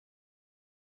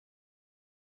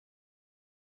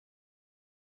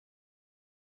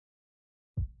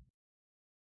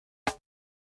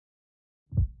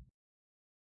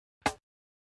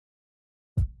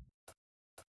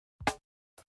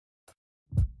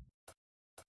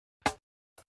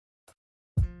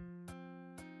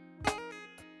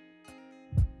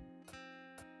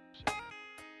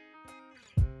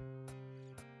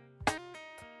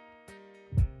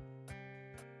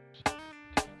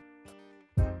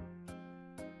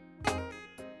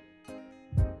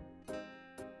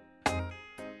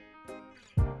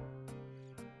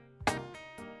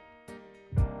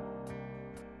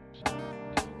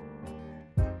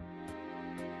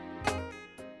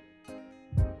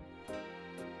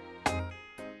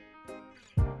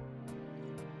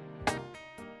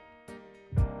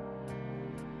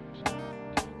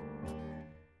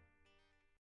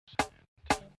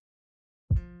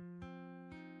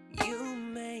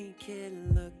make it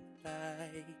look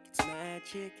like it's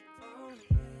magic. Oh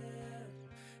yeah,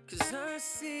 'cause I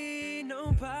see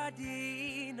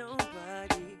nobody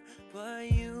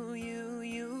but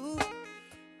you.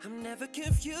 I'm never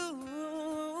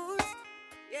confused.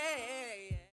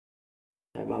 Yeah.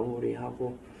 잘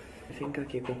마무리하고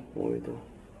생각이고 오늘도.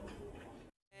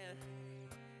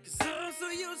 'Cause I'm so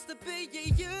used to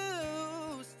being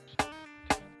used.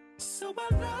 So I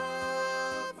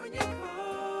love when you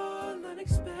call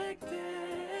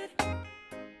unexpected.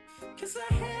 'Cause I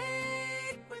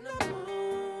hate when the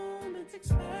moment's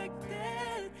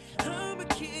expected. I'm a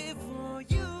kid for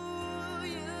you.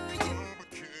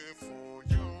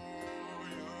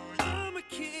 I'm a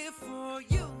kid for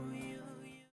you.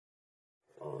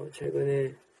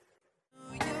 최근에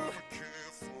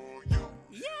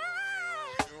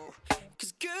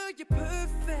Cause girl, you're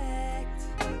perfect.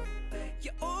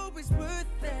 You're always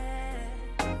worth it.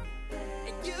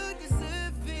 And you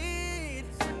deserve it.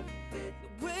 The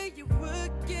way you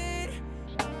work it.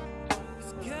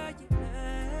 Cause girl, you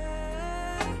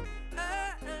earned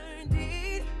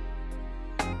it.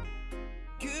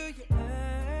 Girl, you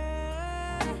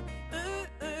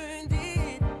earned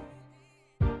it.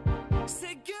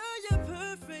 Say girl, you're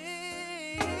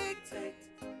perfect.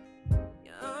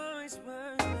 You're always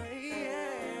worth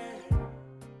it.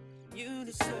 You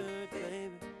deserve,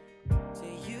 baby.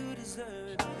 Say you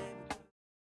deserve, baby.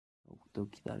 더욱더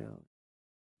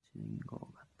기다려지는 것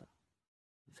같다.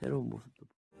 새로운 모습도.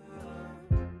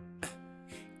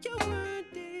 You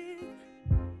earned it.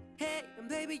 Hey,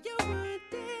 baby, you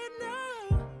earned it. No,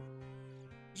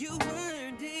 you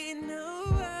earned it. No.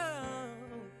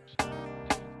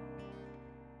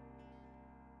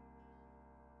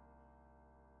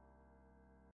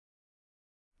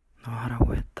 너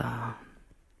하라고 했다.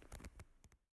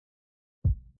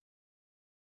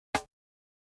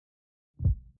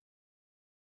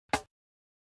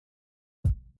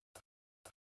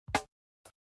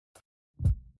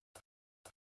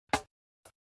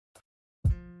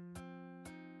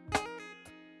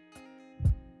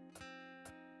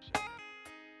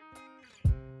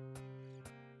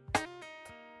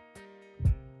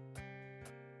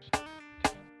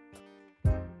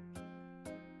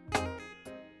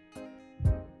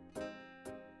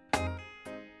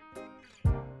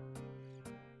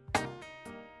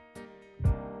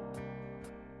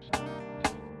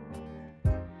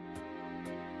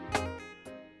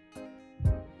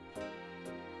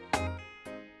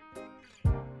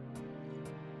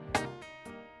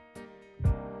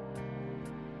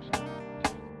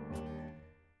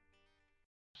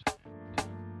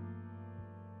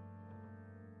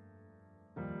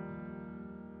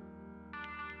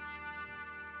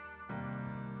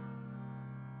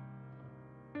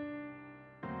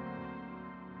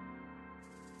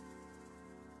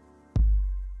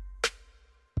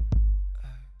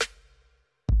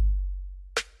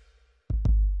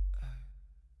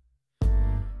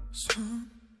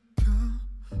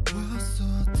 숨겨왔어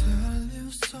tell you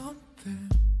something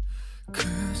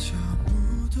그저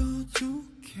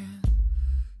묻어두긴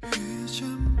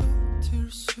이젠 버틸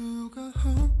수가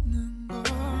없는 걸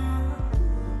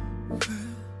왜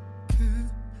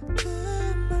그때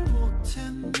말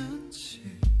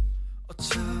못했는지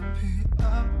어차피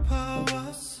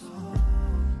아파왔어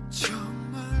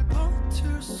정말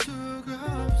버틸 수가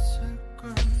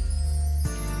없을걸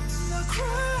나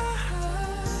cry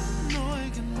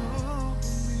너에게 너무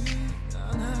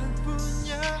미안할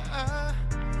뿐이야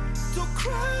또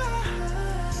cry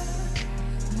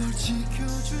널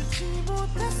지켜주지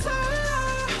못해서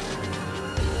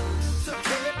더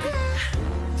깊이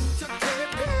더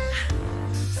깊이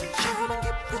상처만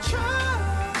깊어져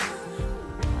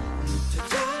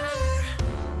되돌릴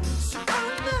수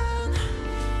없는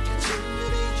깨진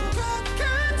유리 조각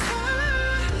같아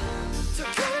더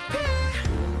깊이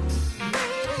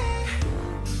매일이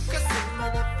가슴만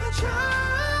아파져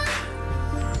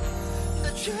나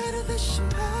죄를 대신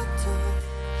받던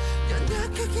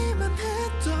연약하기만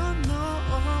했던 너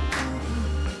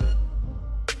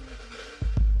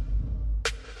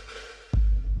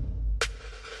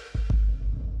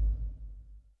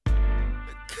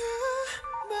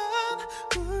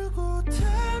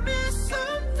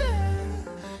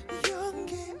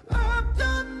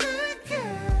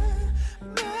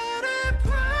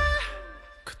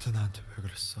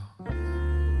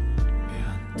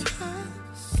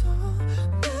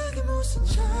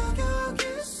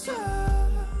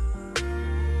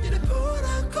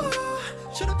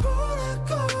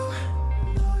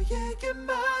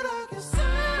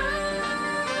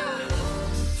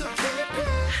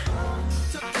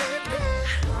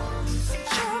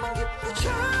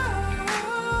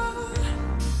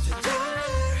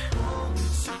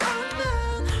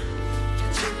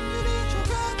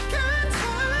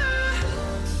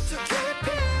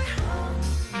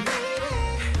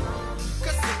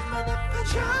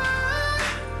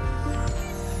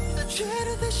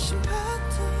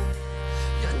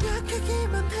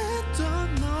생각하기만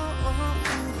했던 너.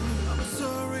 I'm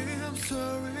sorry, I'm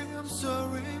sorry, I'm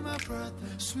sorry my brother.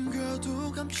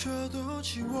 숨겨도 감춰도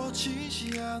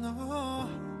지워지지 않아.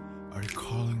 Are you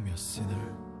calling me a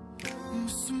sinner?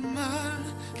 무슨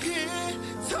말이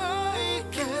더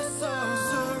있겠어. I'm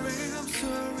sorry, I'm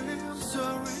sorry, I'm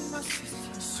sorry my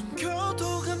sister.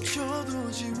 숨겨도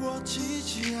감춰도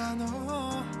지워지지 않아.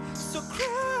 So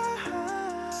cry,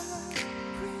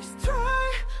 please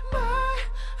dry my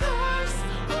eyes.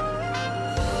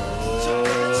 저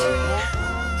빛이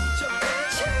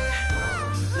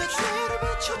내 죄를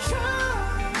비춰줘.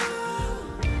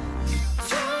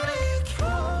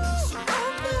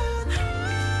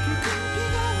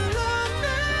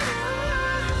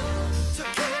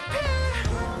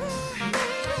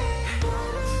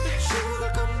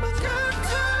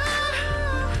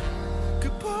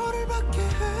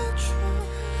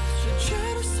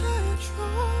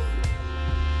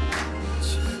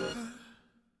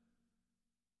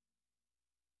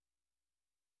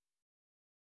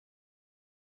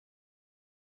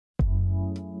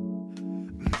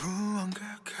 무언가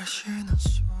가시는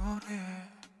소리.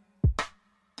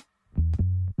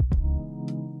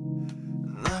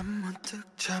 난 문득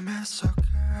잠에서 가.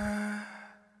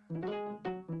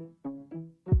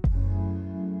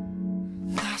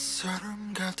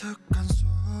 낯설음 가득한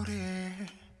소리.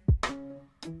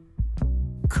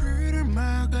 귀를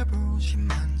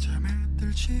막아보지만 잠에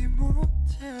들지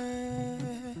못해.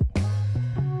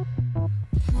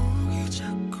 목이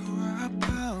자꾸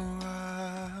아파와.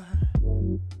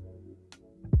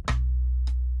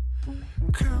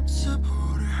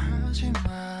 감싸보려 하지마.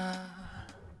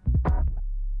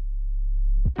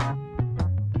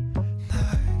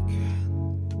 나에겐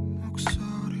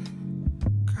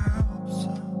목소리가 없어.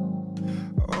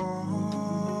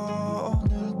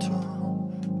 오늘도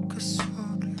그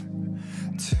소리를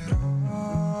들어.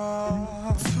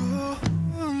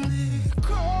 들리고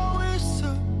있어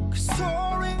그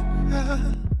소리가.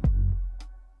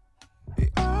 이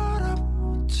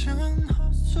얼어붙은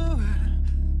헛소에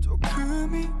또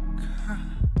금이 가.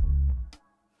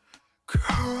 그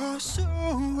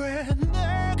헛소에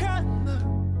내가 널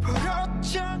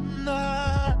버렸잖아.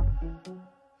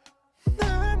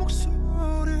 내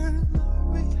목소리를 널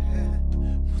위해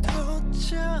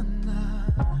묻었잖아.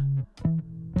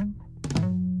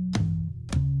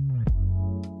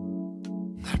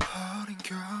 날 버린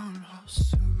겨울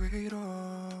호수 위로.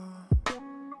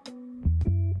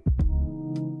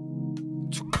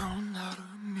 두꺼운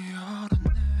얼음이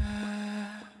얼었네.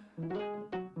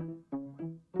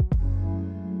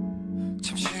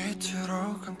 잠시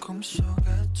들어간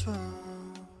꿈속에도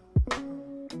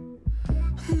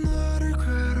나를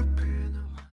괴롭히는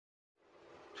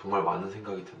정말 많은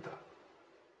생각이 든다.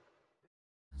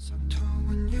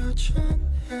 상통은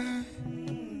여전해.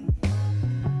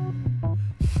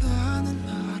 나는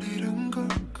날 잃은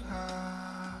걸까?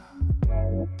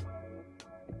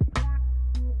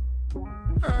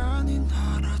 아니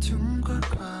날 얻은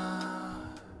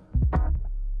걸까?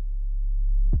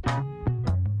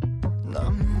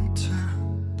 난 문득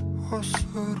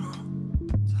호수로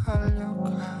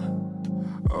달려가.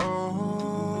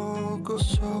 오고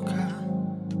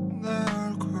속한 내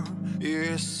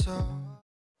얼굴이 있어.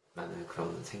 라는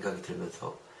그런 생각이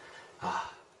들면서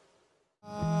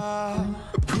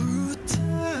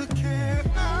부탁해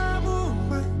아무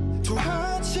말도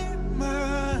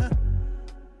하지마.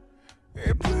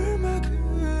 입을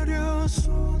막으려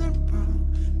손을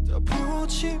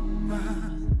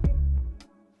뻗어보지만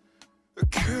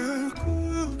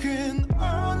결국엔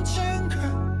언젠가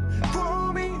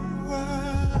봄이 와.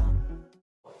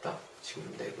 없다.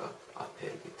 지금 내가 앞에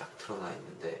이렇게 딱 드러나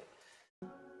있는데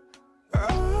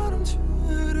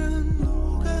얼음들은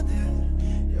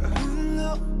녹아내려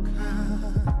흘러가.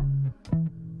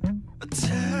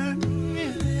 Tell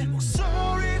me 내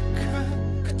목소리가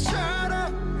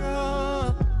그처럼요.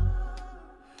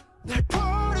 날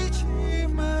버리지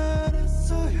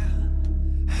말았어야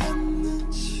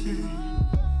했는지.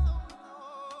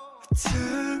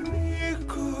 Tell me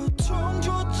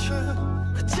고통조차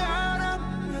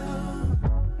그자라면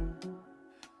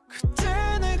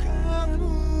그때 내가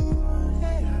뭘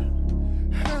해야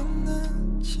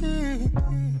했는지.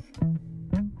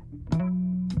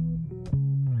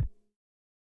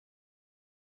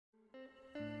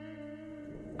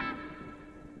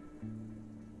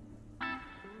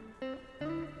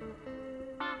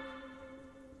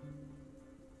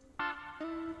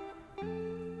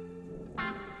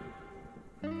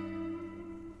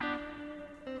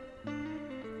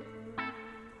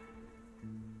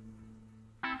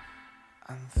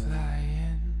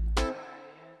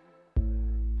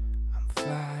 I'm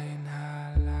flying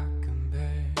high like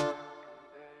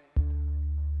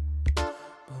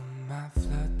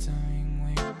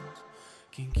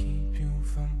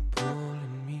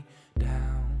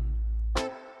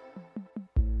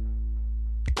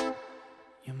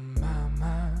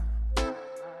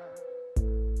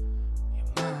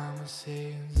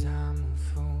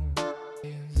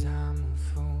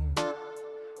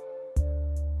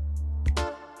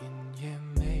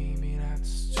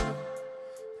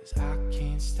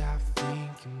can't stop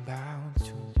thinking about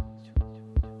you.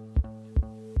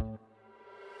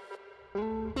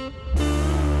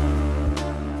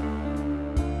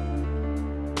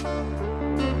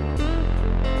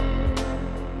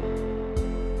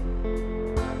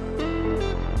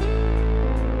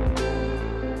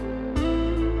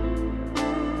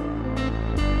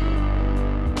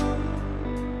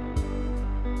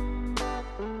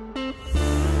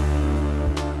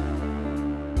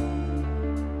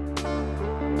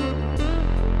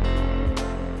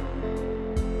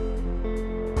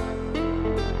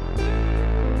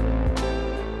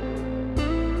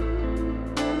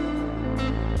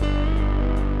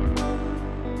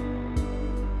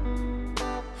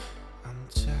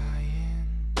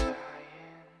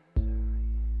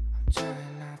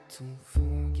 To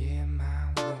forget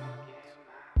my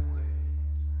words,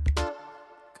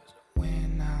 'cause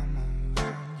when I'm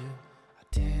around you, I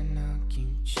tend to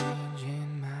keep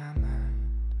changing my mind.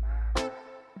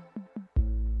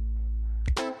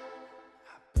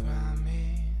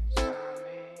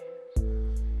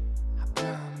 I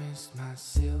promised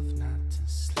myself not to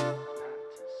slip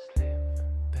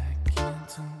back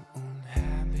into old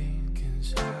habit,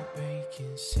 'cause heartbreak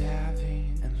is savvy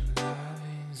and love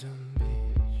is a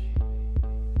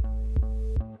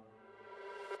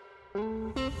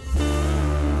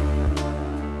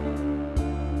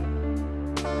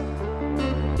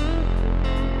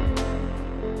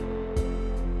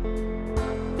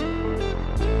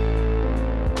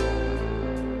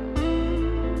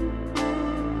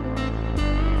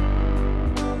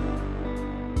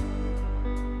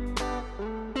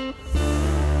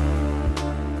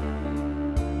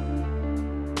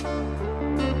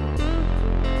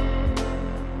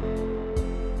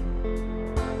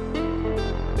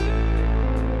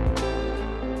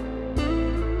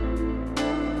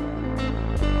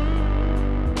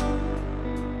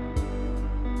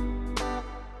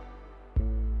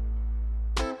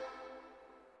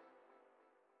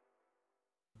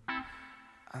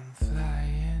I'm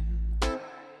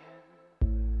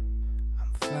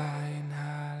flying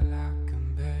high like a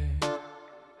bird,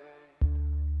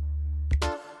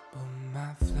 but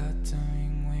my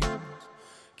fluttering wings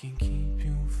can keep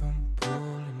you from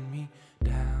pulling me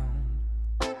down.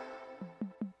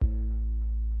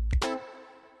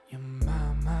 Your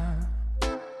mama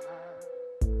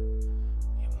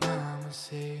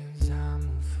says I'm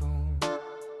a fool,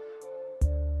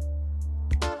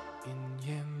 and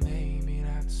yeah, maybe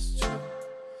that's true,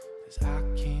 'cause I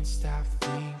can't stop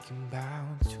thinking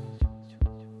about you.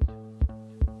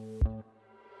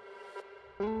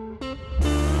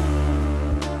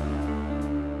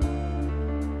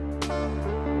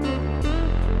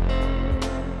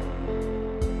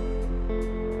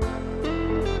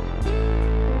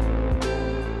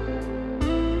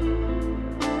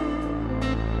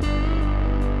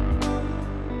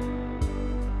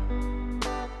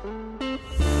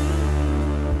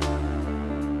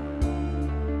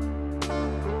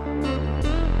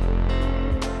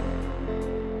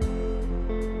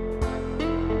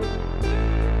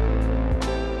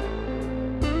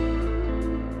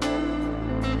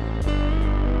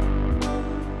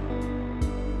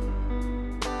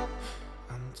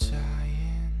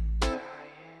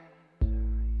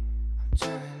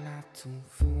 To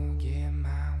forget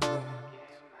my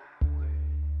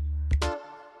words,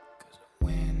 'cause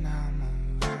when I'm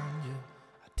around you,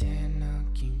 I tend to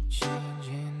keep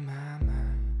changing my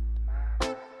mind.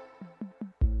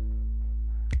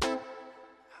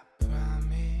 I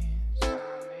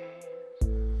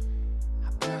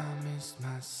promised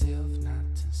myself not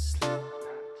to slip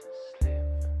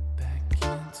back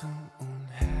into old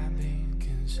habit,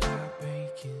 'cause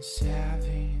heartbreak is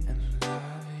savvy and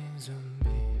love is a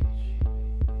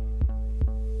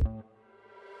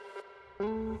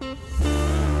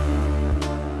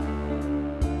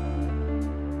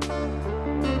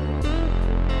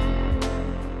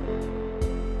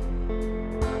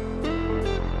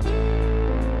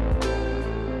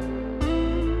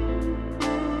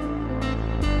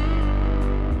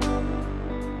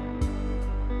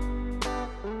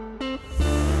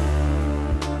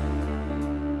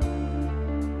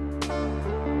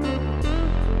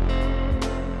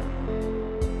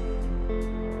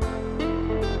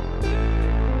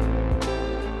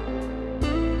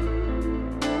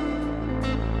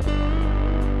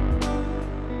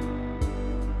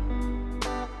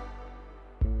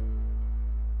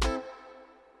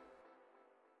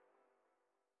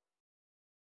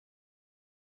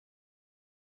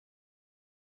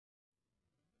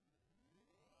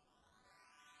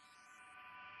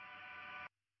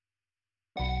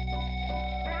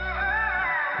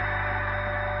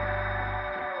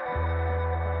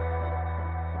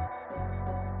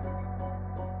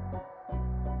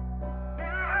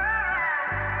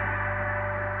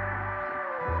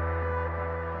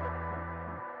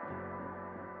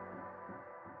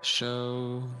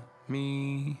Show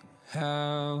me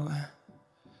how.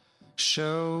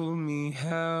 Show me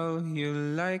how you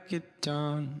like it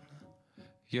done.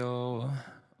 You're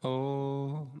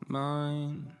all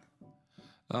mine.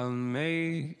 I'll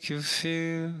make you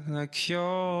feel like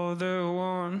you're the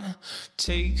one.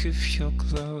 Take off your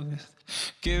clothes,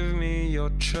 give me your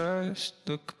trust.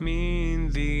 Look me in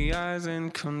the eyes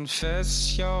and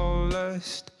confess your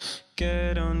lust.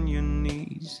 Get on your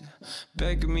knees,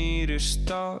 beg me to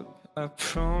stop. I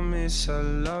promise I'll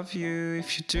love you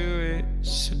if you do it,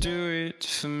 so do it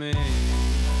for me.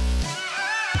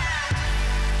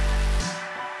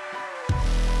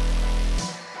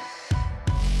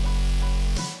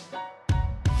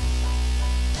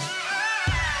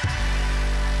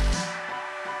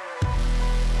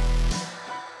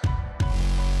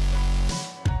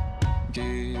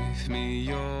 Give me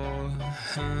your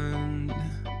hand,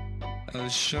 I'll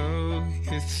show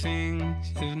you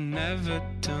things you've never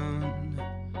done.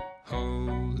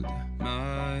 Hold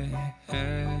my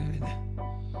head,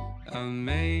 I'll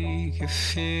make you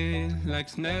feel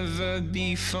like never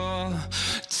before.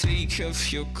 Take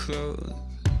off your clothes,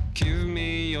 give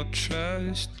me your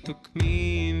trust. Look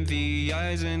me in the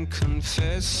eyes and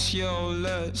confess your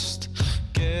lust.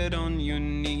 Get on your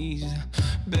knees,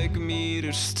 beg me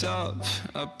to stop.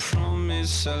 I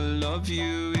promise I'll love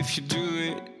you if you do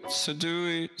it, so do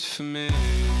it for me.